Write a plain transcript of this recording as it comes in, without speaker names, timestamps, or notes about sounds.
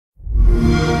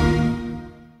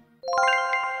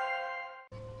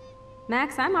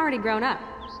Max, I'm already grown up.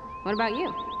 What about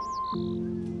you?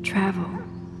 Travel.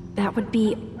 That would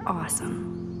be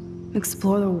awesome.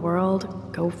 Explore the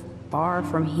world, go far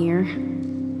from here.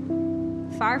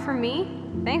 Far from me?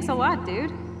 Thanks a lot,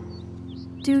 dude.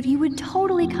 Dude, you would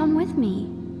totally come with me.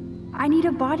 I need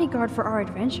a bodyguard for our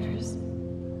adventures.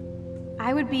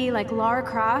 I would be like Lara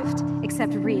Croft,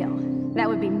 except real. That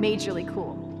would be majorly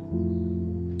cool.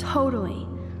 Totally.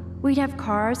 We'd have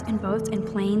cars and boats and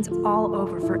planes all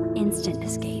over for instant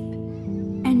escape.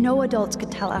 And no adults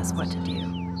could tell us what to do.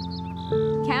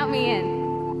 Count me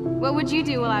in. What would you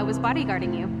do while I was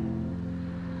bodyguarding you?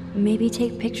 Maybe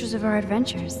take pictures of our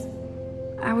adventures.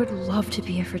 I would love to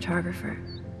be a photographer.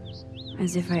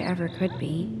 As if I ever could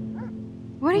be.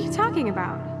 What are you talking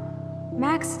about?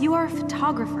 Max, you are a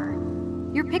photographer.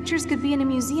 Your pictures could be in a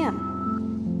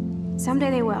museum. Someday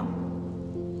they will.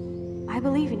 I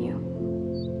believe in you.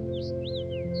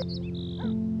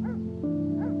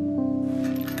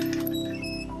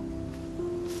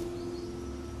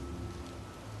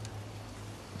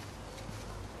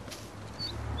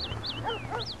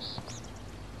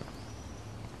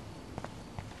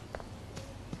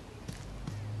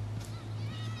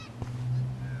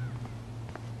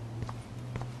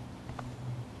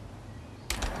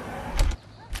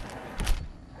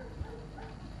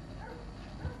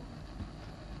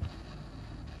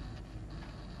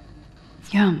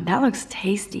 Yum, that looks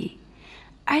tasty.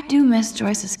 I do miss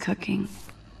Joyce's cooking.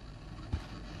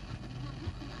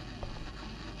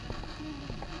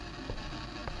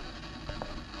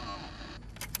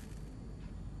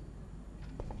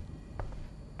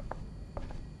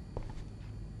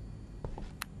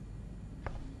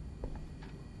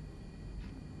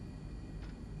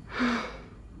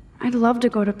 I'd love to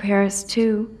go to Paris,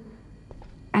 too.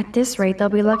 At this rate, they'll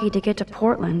be lucky to get to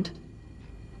Portland.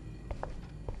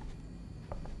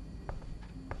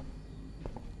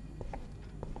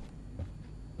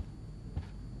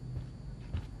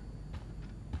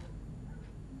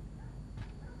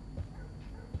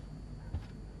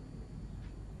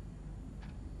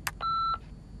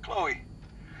 Chloe,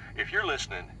 if you're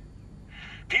listening,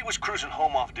 Pete was cruising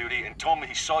home off duty and told me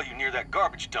he saw you near that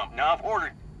garbage dump. Now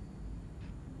I've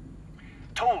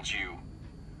told you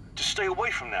to stay away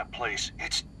from that place.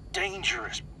 It's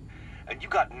dangerous. And you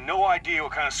got no idea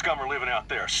what kind of scum are living out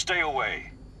there. Stay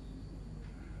away.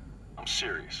 I'm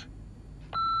serious.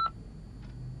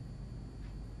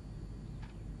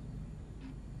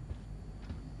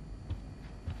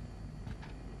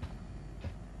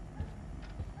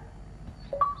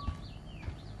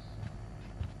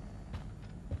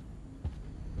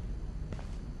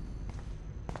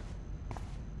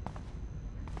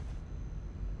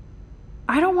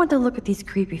 I don't want to look at these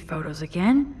creepy photos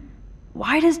again.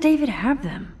 Why does David have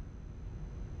them?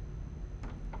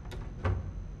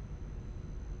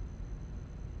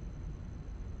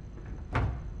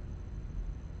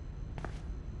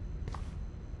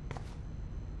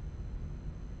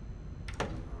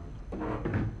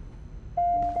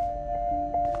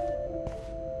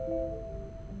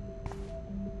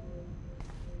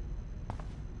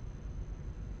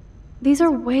 These are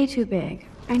way too big.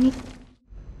 I need...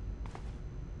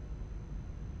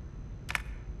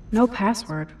 No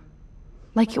password.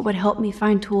 Like it would help me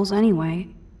find tools anyway.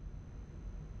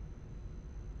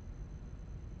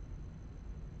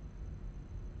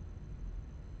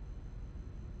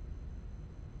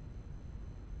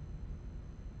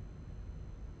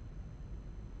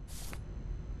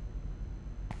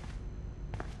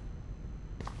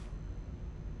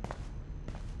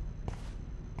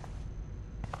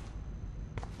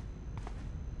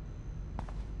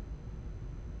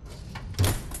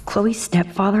 Chloe's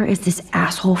stepfather is this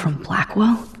asshole from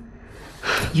Blackwell?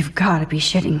 You've gotta be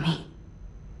shitting me.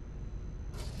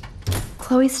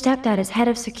 Chloe's stepdad is head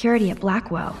of security at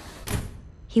Blackwell.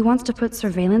 He wants to put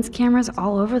surveillance cameras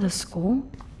all over the school?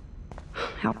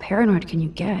 How paranoid can you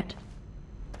get?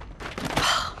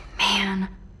 Oh, man,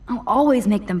 I'll always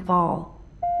make them fall.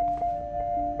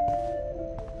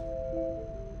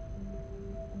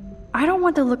 I don't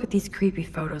want to look at these creepy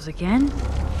photos again.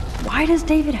 Why does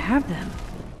David have them?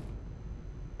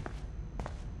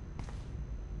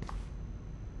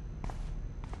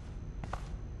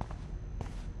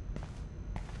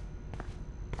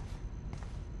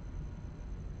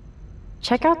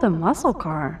 Check out the muscle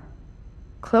car.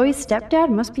 Chloe's stepdad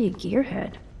must be a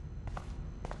gearhead.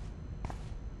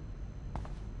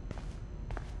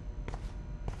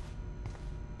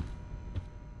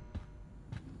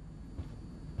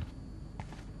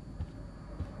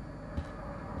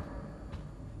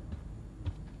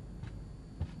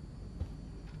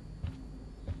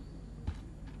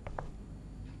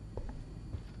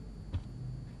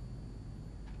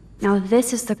 Now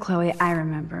this is the Chloe I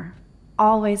remember.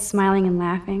 Always smiling and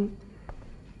laughing.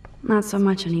 Not so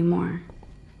much anymore.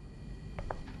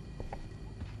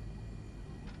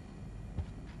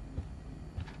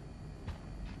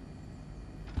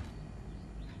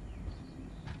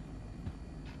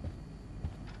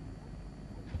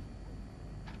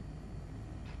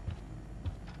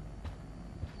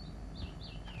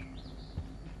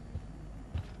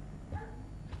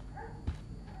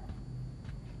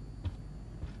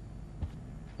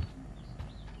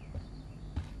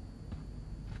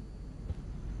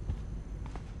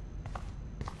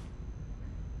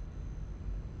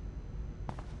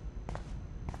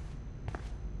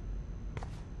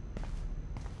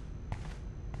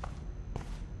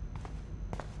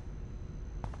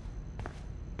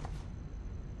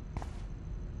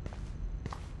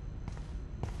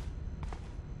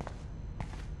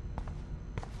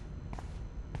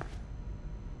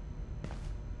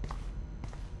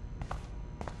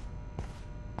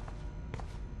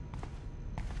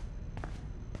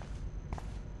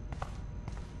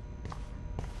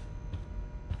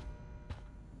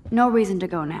 No reason to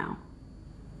go now.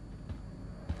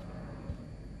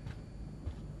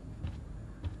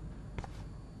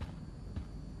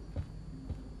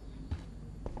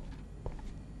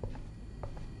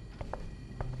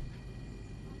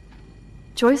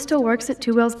 Joy still works at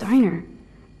Two Whales Diner.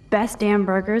 Best damn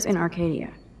burgers in Arcadia.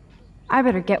 I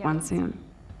better get one soon.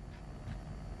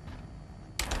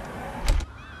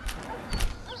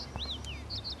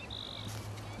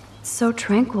 It's so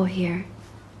tranquil here.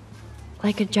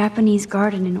 Like a Japanese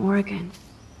garden in Oregon.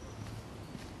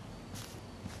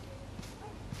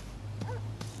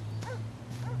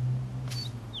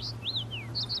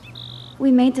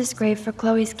 We made this grave for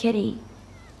Chloe's kitty.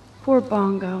 Poor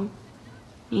Bongo.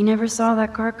 He never saw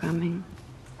that car coming.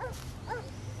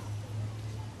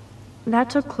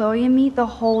 That took Chloe and me the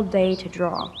whole day to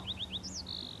draw.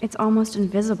 It's almost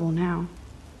invisible now.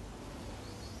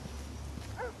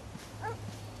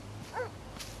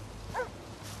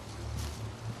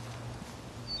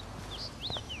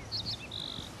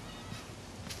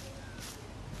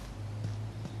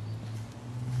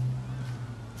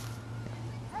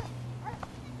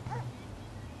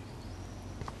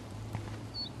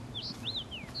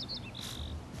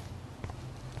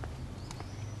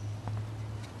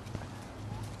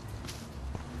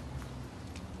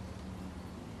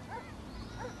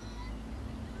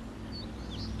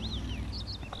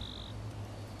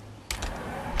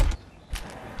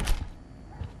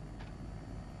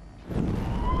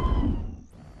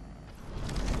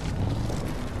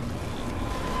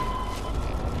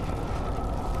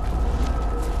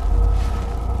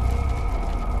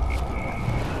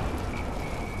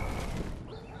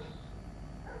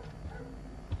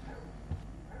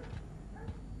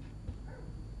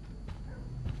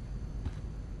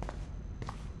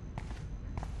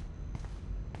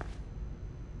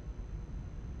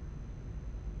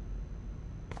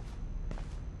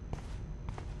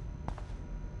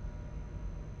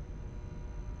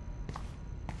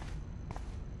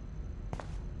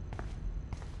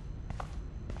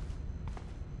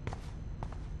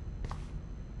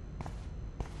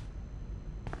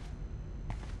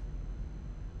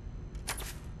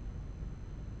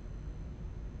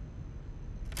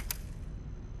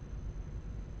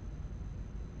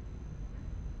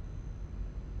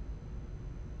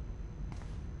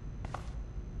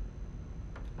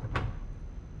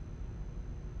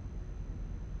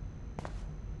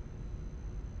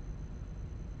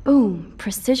 Boom,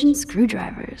 precision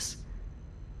screwdrivers.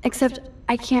 Except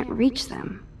I can't reach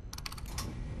them.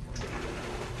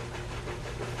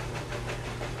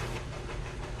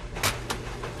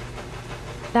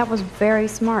 That was very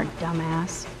smart,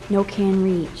 dumbass. No can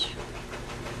reach.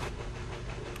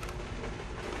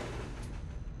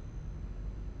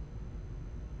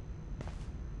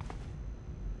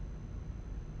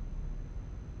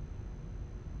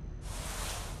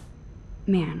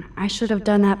 Man, I should have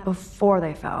done that before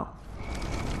they fell.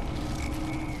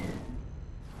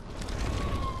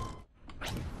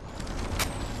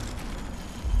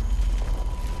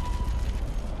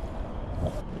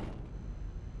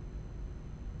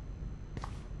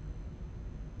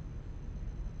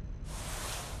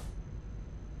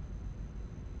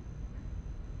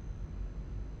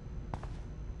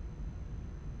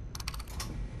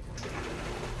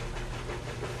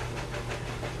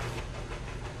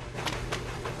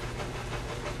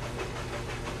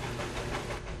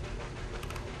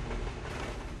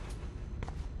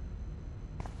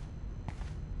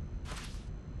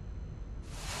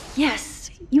 Yes,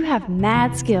 you have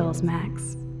mad skills,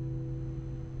 Max.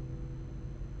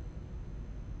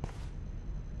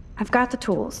 I've got the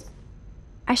tools.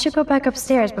 I should go back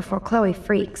upstairs before Chloe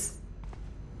freaks.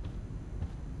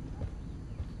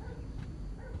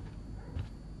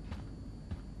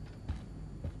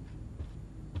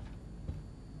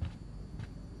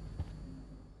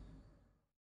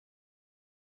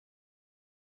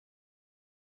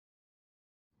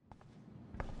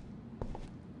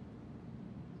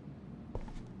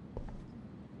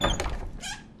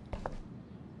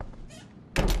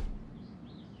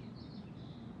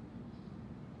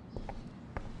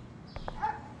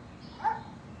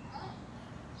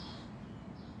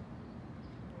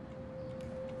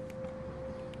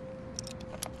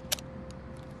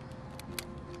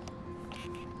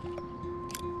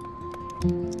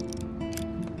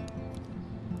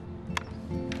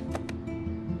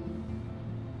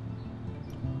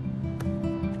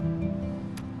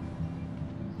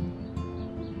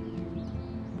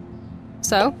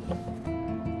 So?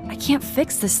 I can't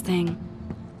fix this thing.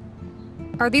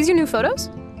 Are these your new photos?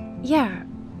 Yeah,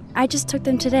 I just took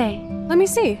them today. Let me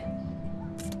see.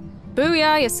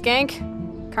 Booyah, you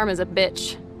skank. Karma's a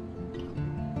bitch.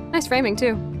 Nice framing,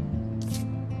 too.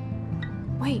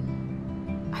 Wait,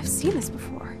 I've seen this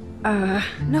before.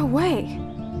 No way.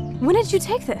 When did you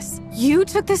take this? You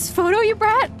took this photo, you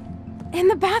brat? In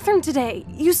the bathroom today.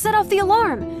 You set off the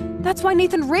alarm. That's why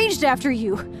Nathan raged after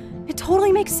you. It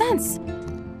totally makes sense.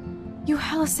 You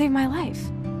hella saved my life.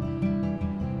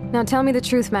 Now tell me the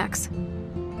truth, Max.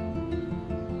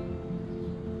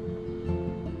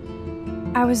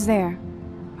 I was there,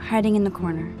 hiding in the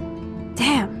corner.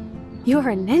 Damn,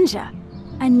 you're a ninja.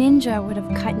 A ninja would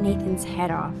have cut Nathan's head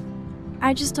off.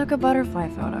 I just took a butterfly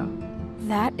photo.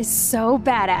 That is so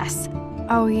badass.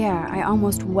 Oh yeah, I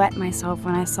almost wet myself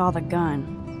when I saw the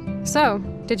gun. So,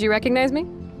 did you recognize me?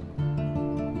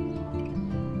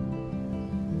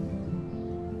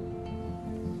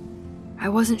 I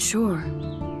wasn't sure.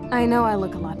 I know I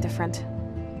look a lot different.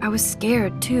 I was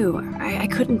scared, too. I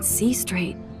couldn't see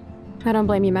straight. I don't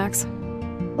blame you, Max.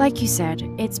 Like you said,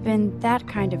 it's been that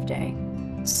kind of day.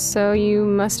 So you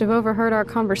must have overheard our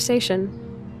conversation.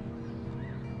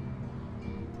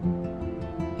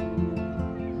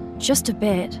 Just a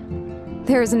bit.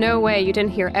 There's no way you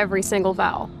didn't hear every single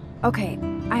vowel. Okay,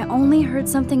 I only heard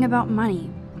something about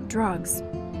money, drugs,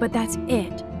 but that's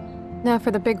it. Now for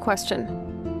the big question.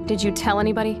 Did you tell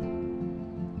anybody?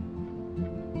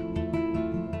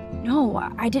 No,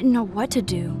 I didn't know what to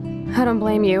do. I don't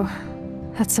blame you.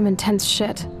 That's some intense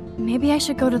shit. Maybe I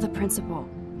should go to the principal.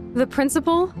 The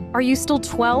principal? Are you still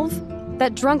 12?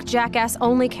 That drunk jackass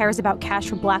only cares about cash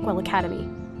for Blackwell Academy.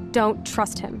 Don't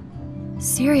trust him.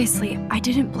 Seriously, I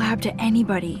didn't blab to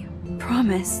anybody.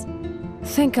 Promise.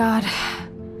 Thank God.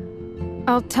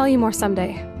 I'll tell you more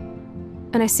someday.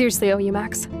 And I seriously owe you,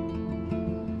 Max.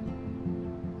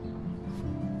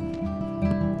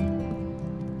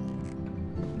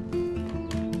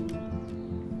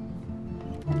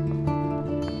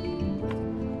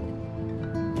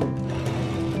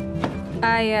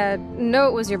 I know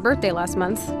it was your birthday last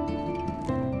month.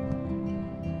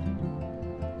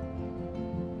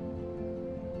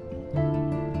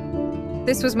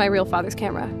 This was my real father's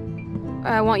camera.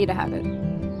 I want you to have it.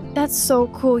 That's so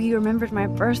cool you remembered my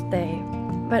birthday.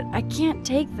 But I can't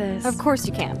take this. Of course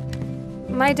you can.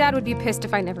 My dad would be pissed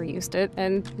if I never used it,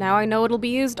 and now I know it'll be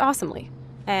used awesomely.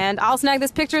 And I'll snag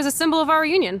this picture as a symbol of our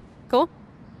reunion. Cool?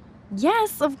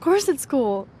 Yes, of course it's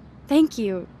cool. Thank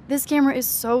you. This camera is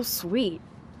so sweet.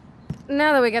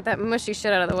 Now that we got that mushy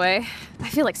shit out of the way, I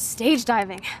feel like stage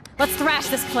diving. Let's thrash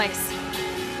this place.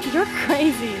 You're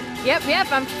crazy.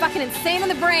 Yep, I'm fucking insane in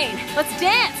the brain. Let's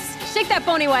dance! Shake that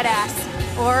bony white ass.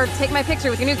 Or take my picture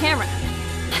with your new camera.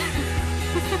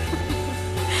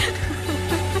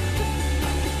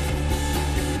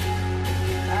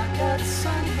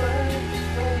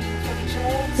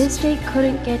 This date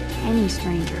couldn't get any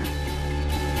stranger.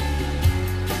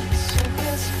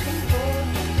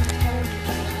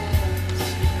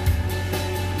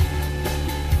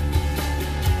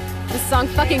 This song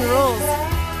fucking rules.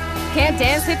 Can't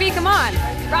dance, hippie? Come on.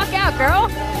 Rock out, girl.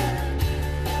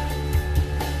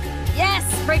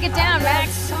 Yes! Break it down,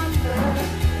 Max.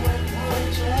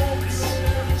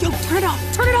 Yo, turn it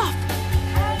off! Turn it off!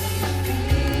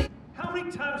 How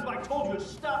many times have I told you to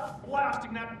stop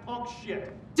blasting that punk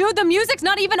shit? Dude, the music's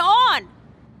not even on!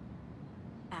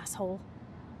 Asshole.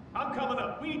 I'm coming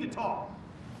up. We need to talk.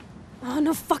 Oh,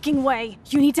 no fucking way.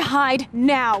 You need to hide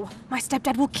now. My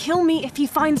stepdad will kill me if he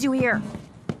finds you here.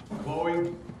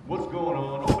 Chloe, what's going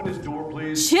on? Open this door,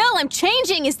 please. Chill, I'm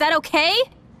changing. Is that okay?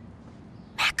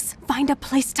 Max, find a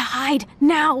place to hide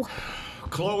now.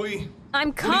 Chloe?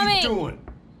 I'm coming. What are you doing?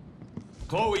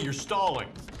 Chloe, you're stalling.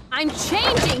 I'm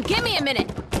changing. Give me a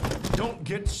minute. Don't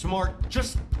get smart.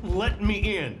 Just let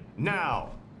me in.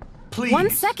 Now. Please.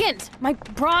 1 second! My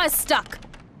bra is stuck.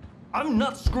 I'm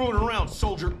not screwing around,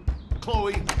 soldier.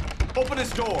 Chloe, open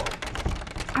this door.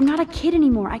 I'm not a kid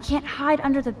anymore. I can't hide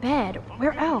under the bed.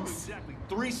 Where else? Exactly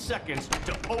 3 seconds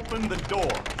to open the door.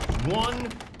 1,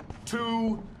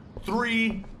 2,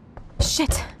 3.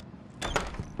 Shit.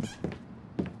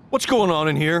 What's going on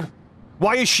in here?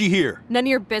 Why is she here? None of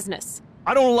your business.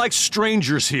 I don't like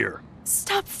strangers here.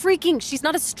 Stop freaking! She's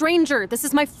not a stranger. This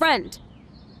is my friend.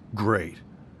 Great.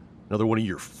 Another one of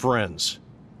your friends.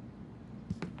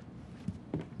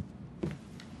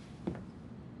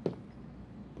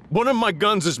 One of my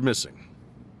guns is missing.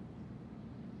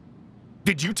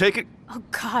 Did you take it? Oh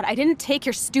god, I didn't take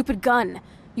your stupid gun.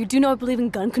 You do know I believe in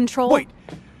gun control? Wait,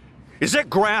 is that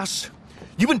grass?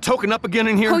 You been token up again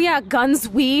in here? Oh yeah, guns,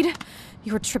 weed.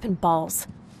 You were tripping balls.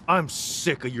 I'm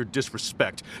sick of your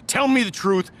disrespect. Tell me the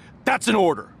truth. That's an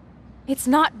order. It's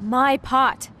not my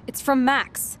pot. It's from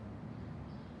Max.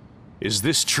 Is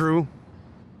this true?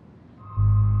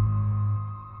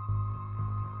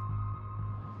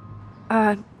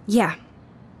 Yeah.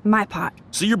 My pot.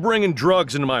 So you're bringing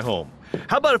drugs into my home.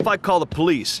 How about if I call the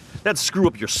police? That'd screw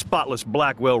up your spotless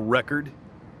Blackwell record.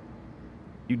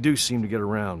 You do seem to get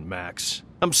around, Max.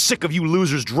 I'm sick of you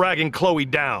losers dragging Chloe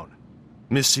down.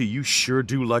 Missy, you sure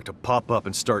do like to pop up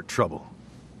and start trouble.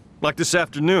 Like this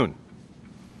afternoon.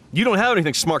 You don't have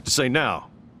anything smart to say now,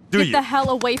 do you? Get the hell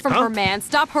away from her, man.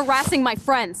 Stop harassing my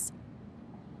friends.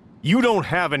 You don't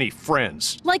have any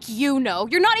friends. Like you know.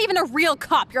 You're not even a real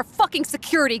cop. You're a fucking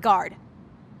security guard.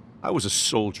 I was a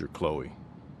soldier, Chloe.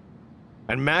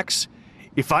 And Max,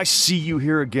 if I see you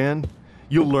here again,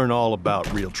 you'll learn all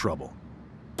about real trouble.